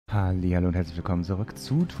Hallihallo und herzlich willkommen zurück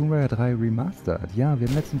zu Tomb Raider 3 Remastered. Ja, wir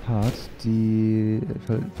haben im letzten Part die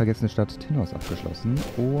vergessene Stadt Tinos abgeschlossen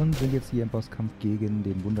und sind jetzt hier im Bosskampf gegen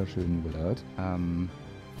den wunderschönen Willard.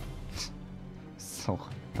 Ist auch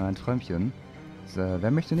ein Träumchen.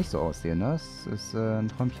 Wer möchte nicht so aussehen, ne? Es ist ein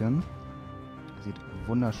Träumchen. Sieht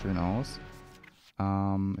wunderschön aus.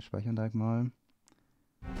 Ich speichere direkt mal.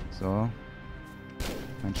 So.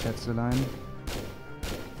 Mein Schätzelein.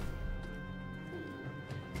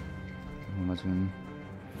 Holen wir den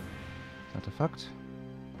Artefakt.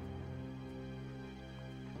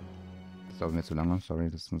 Das dauert mir zu lange, sorry,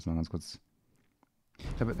 das muss man ganz kurz.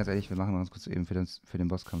 Ich glaube, ganz ehrlich, wir machen mal ganz kurz eben für den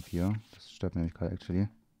Bosskampf hier. Das stört mich nämlich gerade actually.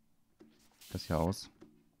 Das hier aus.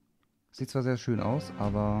 Sieht zwar sehr schön aus,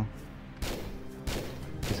 aber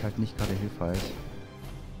ist halt nicht gerade hilfreich,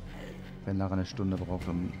 wenn Lara eine Stunde braucht,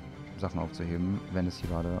 um Sachen aufzuheben, wenn es hier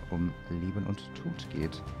gerade um Leben und Tod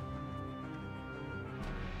geht.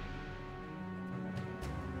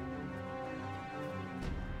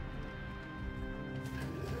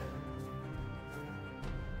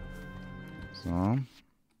 So.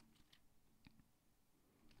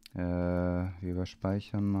 Wir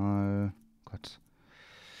überspeichern mal. Gott.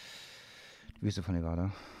 Die Wüste von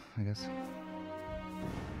Nevada, I guess.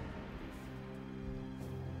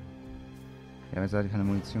 Ja, jetzt hatte ich keine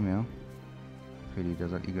Munition mehr. Für die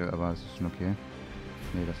Desert Eagle, aber es ist schon okay.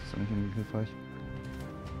 Nee, das ist auch nicht irgendwie hilfreich.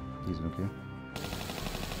 Die sind okay.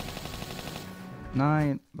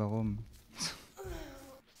 Nein, warum?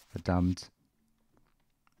 Verdammt.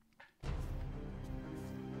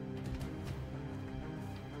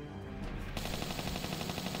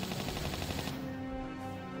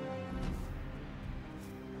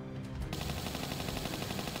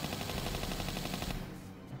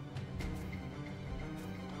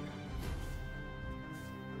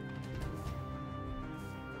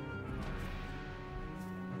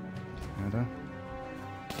 Oder?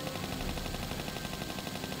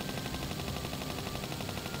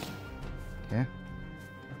 Okay.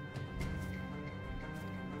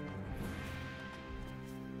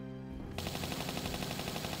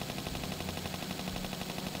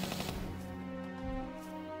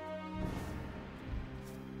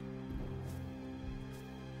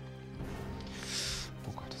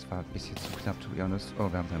 Oh Gott, das war ein bisschen zu knapp, to be honest. Oh,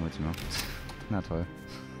 wir haben keine Munition mehr. Na toll.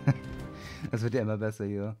 Das wird ja immer besser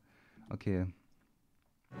hier. Okay.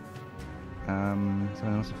 Was haben wir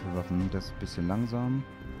noch so für Waffen? Das ist ein bisschen langsam.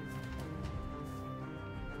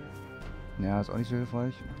 Ja, ist auch nicht so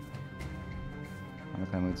hilfreich. Haben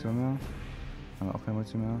wir keine Munition mehr? Haben wir auch keine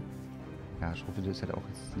Munition mehr? Ja, Schrotflinte ist halt auch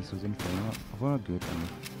jetzt nicht so sinnvoll, ne? Obwohl, geht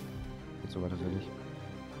eigentlich. Geht sogar tatsächlich.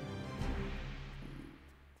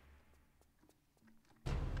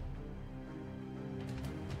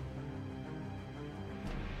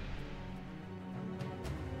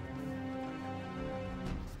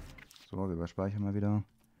 So, wir überspeichern mal wieder.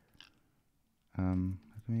 Können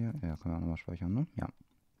wir, ja, können wir auch nochmal speichern, ne? Ja.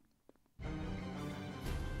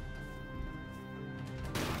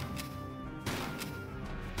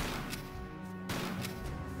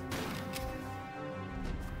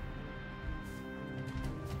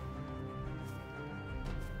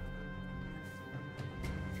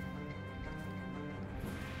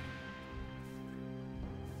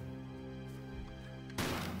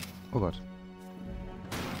 Oh Gott.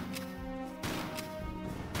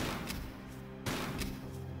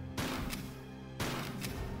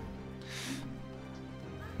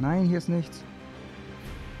 Nein, hier ist nichts.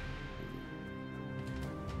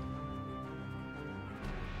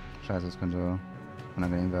 Scheiße, das könnte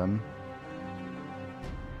unangenehm werden.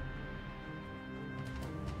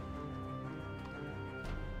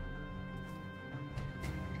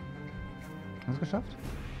 Hast du es geschafft?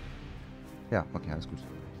 Ja, okay, alles gut.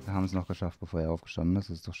 Wir haben es noch geschafft, bevor er aufgestanden ist.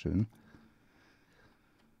 Das ist doch schön.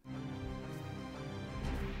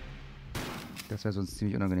 Das wäre sonst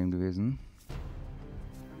ziemlich unangenehm gewesen.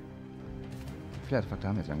 Wie viele Artefakte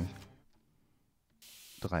haben wir jetzt eigentlich?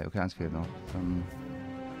 3, okay, eins fehlt noch. Dann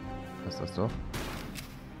passt das doch.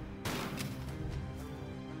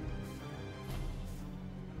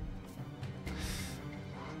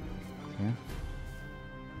 Okay.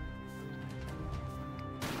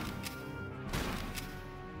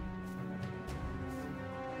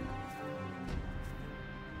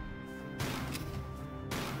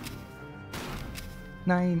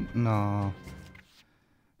 Nein, no.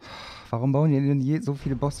 Warum bauen die denn so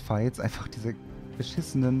viele Bossfights einfach diese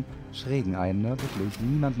beschissenen Schrägen ein, ne? Wirklich,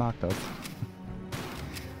 niemand mag das.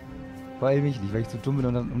 Vor allem ich nicht, weil ich zu dumm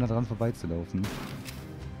bin, um da dran vorbeizulaufen.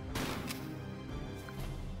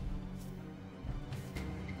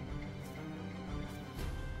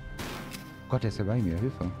 Gott, der ist ja bei mir.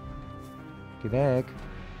 Hilfe. Geh weg.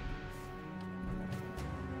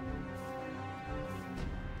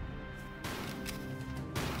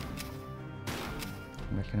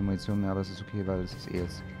 Ich habe keine Munition mehr, aber es ist okay, weil es ist eh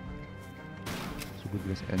jetzt so gut wie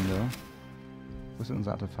das Ende. Wo ist denn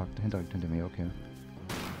unser Artefakt? Direkt hinter mir, okay.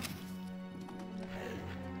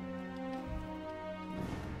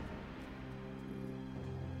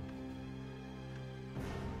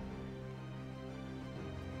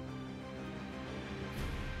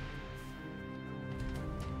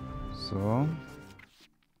 So.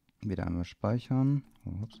 Wieder einmal speichern.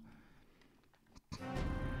 Ups.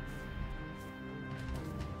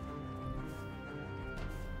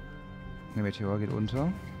 Der Meteor geht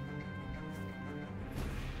unter.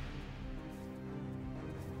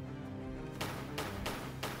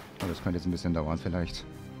 Oh, das könnte jetzt ein bisschen dauern, vielleicht.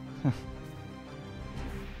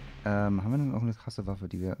 Haben wir denn auch eine krasse Waffe,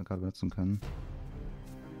 die wir gerade benutzen können?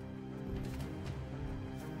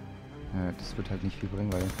 Das wird halt nicht viel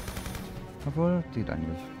bringen, weil... Obwohl, geht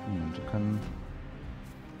eigentlich. Moment, wir können...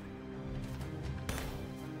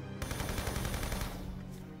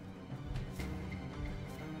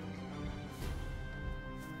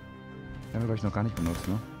 Den haben wir, glaube ich, noch gar nicht benutzt,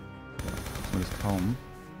 ne? Zumindest kaum.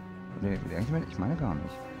 Nee, eigentlich, ich meine gar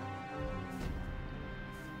nicht.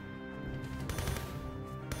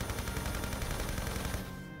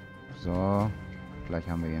 So, gleich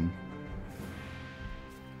haben wir ihn.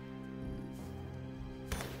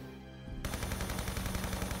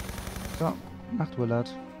 So, Macht,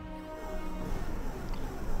 Willard.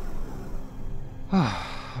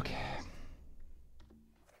 Okay.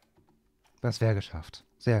 Das wäre geschafft.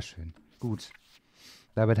 Sehr schön. Gut.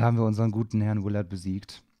 Damit haben wir unseren guten Herrn Willard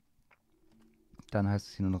besiegt. Dann heißt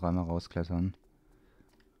es hier nur noch einmal rausklettern.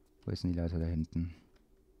 Wo ist denn die Leiter da hinten?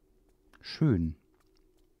 Schön.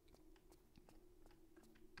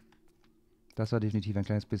 Das war definitiv ein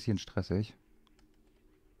kleines bisschen stressig.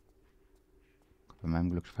 Bei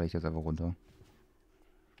meinem Glück falle ich jetzt einfach runter.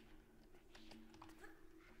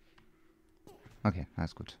 Okay,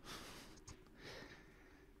 alles gut.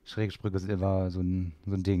 Schräge Sprünge sind immer so ein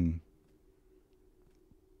Ding.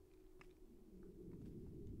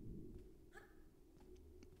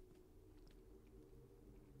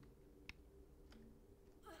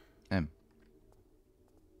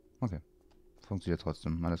 Okay. Funktioniert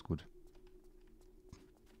trotzdem. Alles gut.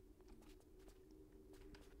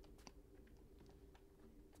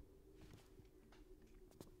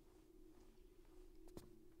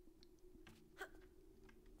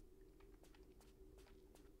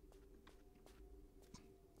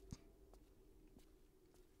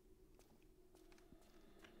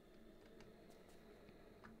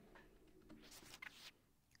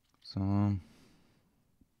 So.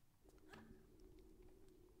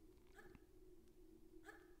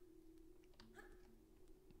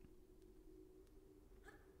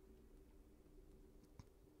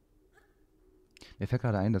 Mir fällt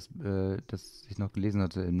gerade ein, dass ich noch gelesen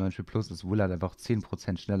hatte, im neuen Spiel Plus ist Willard einfach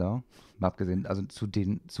 10% schneller. Mal abgesehen, also zu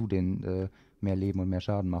den mehr Leben und mehr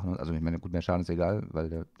Schaden machen. Also ich meine, gut, mehr Schaden ist egal, weil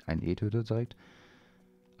der einen eh tötet direkt.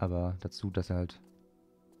 Aber dazu, dass er halt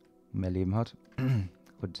mehr Leben hat.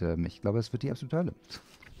 Und ich glaube, es wird die absolute Hölle.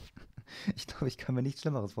 Ich glaube, ich kann mir nichts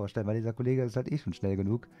Schlimmeres vorstellen, weil dieser Kollege ist halt eh schon schnell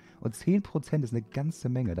genug. Und 10% ist eine ganze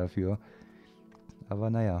Menge dafür.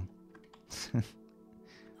 Aber naja.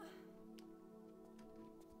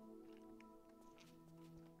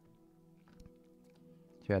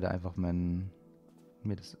 Ich werde einfach also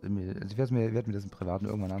ich werde mir das im Privaten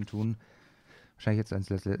irgendwann antun. Wahrscheinlich jetzt als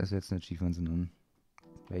letzten Achievements und dann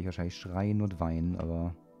werde ich wahrscheinlich schreien und weinen,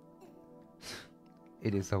 aber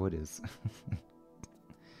it is how it is.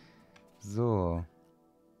 So.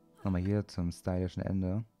 Nochmal hier zum stylischen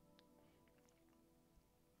Ende.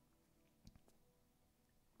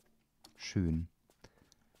 Schön.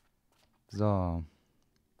 So.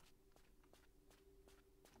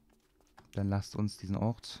 Dann lasst uns diesen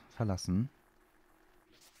Ort verlassen.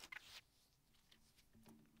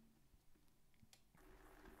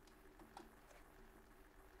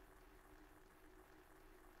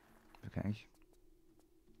 Wir können eigentlich...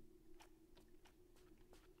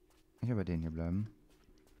 Ich will bei denen hier bleiben.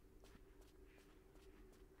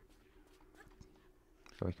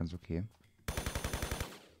 Ich glaube, ich ganz okay.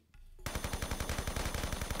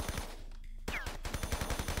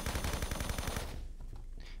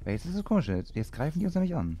 Weil jetzt ist es komisch. Jetzt greifen die uns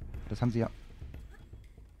nämlich an. Das haben sie ja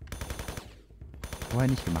vorher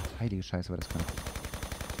nicht gemacht. Heilige Scheiße, war das knapp.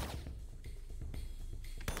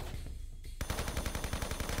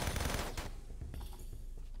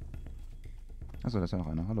 Achso, da ist ja noch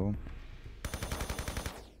einer. Hallo.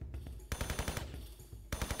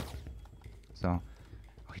 So.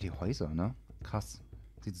 Auch hier die Häuser, ne? Krass.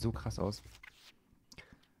 Sieht so krass aus.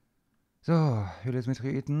 So, Höhle des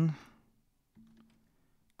Meteoriten.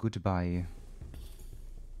 Goodbye.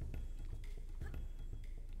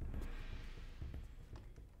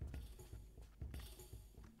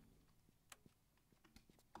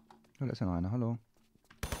 Oh, da ist ja noch einer. Hallo.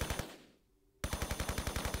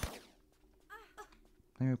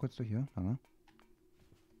 Gehen wir kurz durch hier. Ja.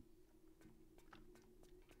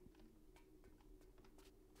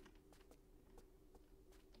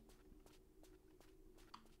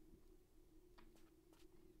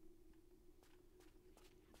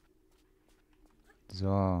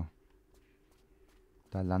 So.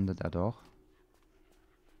 Da landet er doch.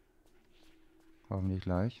 Hoffentlich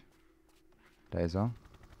gleich. Da ist er.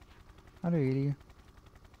 Hallo Eli.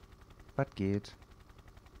 Was geht?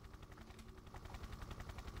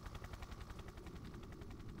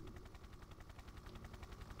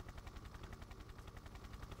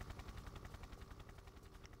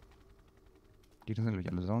 Die sind glaube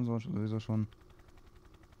ich alle sowieso schon.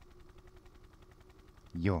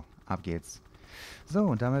 Jo, ab geht's. So,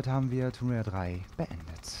 und damit haben wir Tomb Raider 3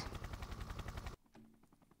 beendet.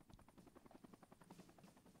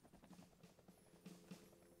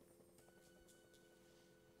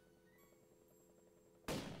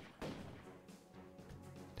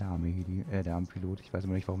 Der arme Pilot. Ich weiß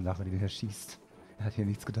immer nicht, warum Lara den hier schießt. Er hat hier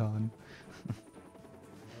nichts getan.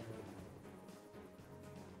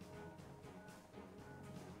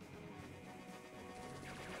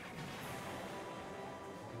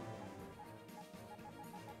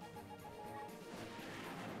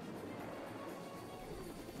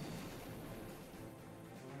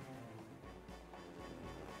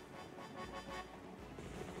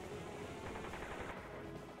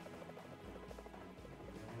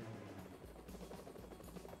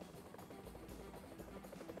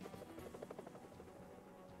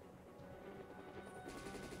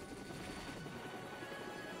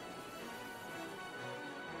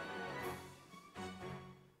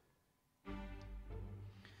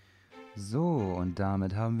 So, und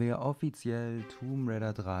damit haben wir offiziell Tomb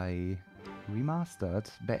Raider 3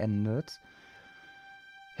 Remastered beendet.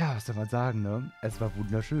 Ja, was soll man sagen, ne? Es war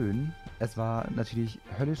wunderschön. Es war natürlich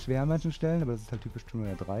höllisch schwer an manchen Stellen, aber das ist halt typisch Tomb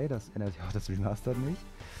Raider 3, das ändert sich auch das Remastered nicht.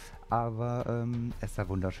 Aber es sah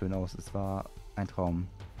wunderschön aus. Es war ein Traum.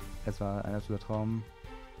 Es war ein absoluter Traum.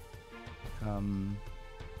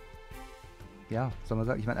 Ja, soll man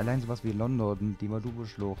sagen, ich meine, allein sowas wie London, die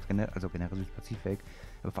Madubo-Schlucht, also generell Südpazifik,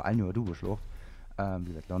 aber vor allem die Madubo-Schlucht, wie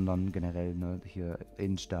gesagt, London generell, ne, hier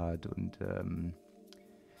Innenstadt und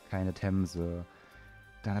keine Themse.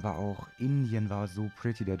 Dann aber auch Indien war so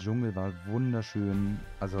pretty, der Dschungel war wunderschön.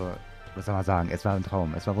 Also, was soll man sagen, es war ein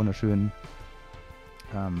Traum, es war wunderschön.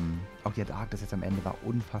 Auch die Antarktis jetzt am Ende war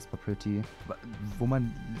unfassbar pretty. Wo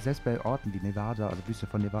man, selbst bei Orten wie Nevada, also Wüste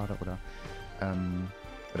von Nevada oder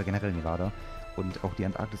generell Nevada, und auch die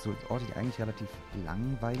Antarktis, so Orte, die eigentlich relativ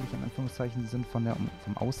langweilig in Anführungszeichen sind vom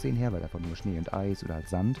Aussehen her, weil einfach nur Schnee und Eis oder halt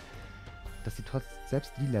Sand, dass sie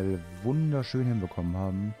selbst die Level wunderschön hinbekommen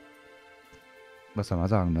haben. Was soll man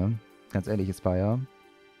sagen, ne? Ganz ehrlich, Aspyr,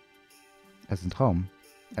 es ist ein Traum.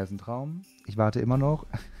 Es ist ein Traum. Ich warte immer noch,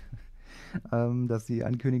 dass sie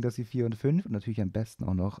ankündigen, dass sie 4 und 5 und natürlich am besten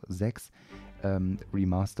auch noch 6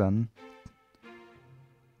 remastern.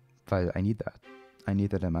 Weil I need that. I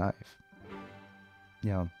need that in my life.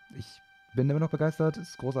 Ja, ich bin immer noch begeistert.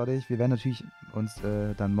 Ist großartig. Wir werden natürlich uns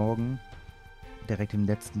dann morgen direkt dem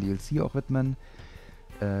letzten DLC auch widmen.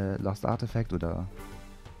 Lost Artifact oder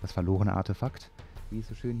das verlorene Artefakt, wie es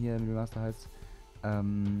so schön hier im Remaster heißt.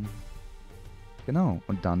 Genau,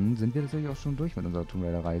 und dann sind wir tatsächlich auch schon durch mit unserer Tomb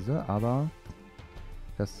Raider Reise, aber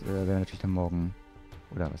das werden wir natürlich dann morgen,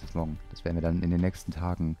 oder was ist morgen? Das werden wir dann in den nächsten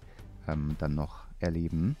Tagen dann noch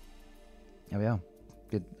erleben. Aber ja,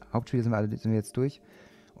 Hauptspiele sind wir jetzt durch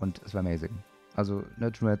und es war amazing. Also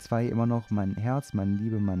Tomb Raider 2 immer noch mein Herz, meine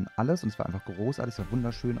Liebe, mein alles und es war einfach großartig, es sah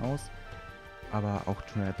wunderschön aus. Aber auch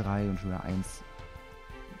Tomb Raider 3 und Tomb Raider 1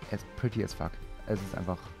 as pretty as fuck. Es ist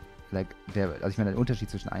einfach, also ich meine, der Unterschied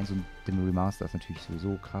zwischen 1 und dem Remaster ist natürlich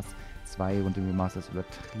sowieso krass. 2 und dem Remaster ist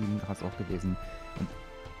übertrieben krass auch gewesen. Und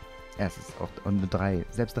es ist auch, und 3,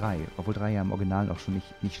 selbst 3, obwohl 3 ja im Original auch schon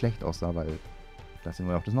nicht schlecht aussah, weil das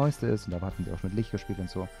immer auch das Neueste ist und da hatten sie auch schon mit Licht gespielt und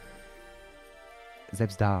so.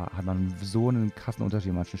 Selbst da hat man so einen krassen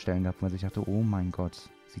Unterschied an manchen Stellen gehabt, wo man sich dachte, oh mein Gott,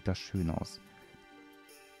 sieht das schön aus.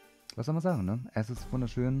 Was soll man sagen, ne? Es ist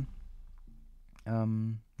wunderschön.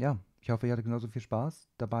 Ja, ich hoffe, ihr hattet genauso viel Spaß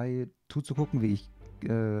dabei zuzugucken, wie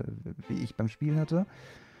ich beim Spielen hatte.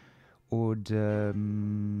 Und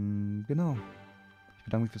genau. Ich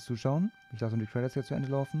bedanke mich fürs Zuschauen. Ich lasse die Credits jetzt zu Ende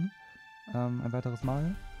laufen. ein weiteres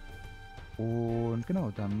Mal. Und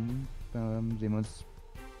genau, dann sehen wir uns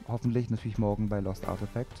hoffentlich natürlich morgen bei Lost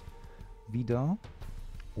Artifact wieder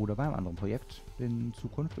oder bei einem anderen Projekt in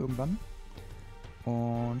Zukunft irgendwann.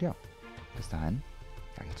 Und ja, bis dahin,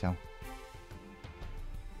 sage ich ciao.